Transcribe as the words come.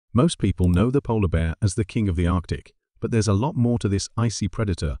Most people know the polar bear as the king of the Arctic, but there's a lot more to this icy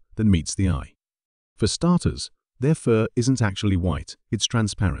predator than meets the eye. For starters, their fur isn't actually white, it's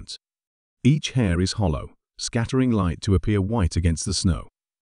transparent. Each hair is hollow, scattering light to appear white against the snow.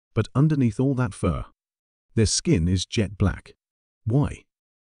 But underneath all that fur, their skin is jet black. Why?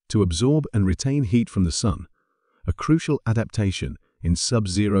 To absorb and retain heat from the sun, a crucial adaptation in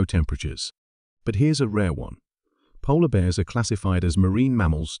sub-zero temperatures. But here's a rare one. Polar bears are classified as marine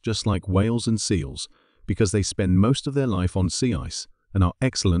mammals just like whales and seals because they spend most of their life on sea ice and are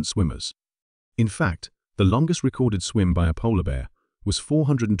excellent swimmers. In fact, the longest recorded swim by a polar bear was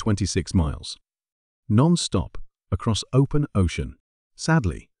 426 miles. Non-stop, across open ocean.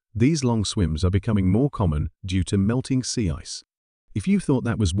 Sadly, these long swims are becoming more common due to melting sea ice. If you thought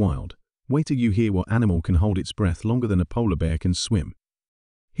that was wild, wait till you hear what animal can hold its breath longer than a polar bear can swim.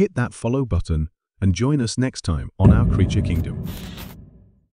 Hit that follow button and join us next time on our Creature Kingdom.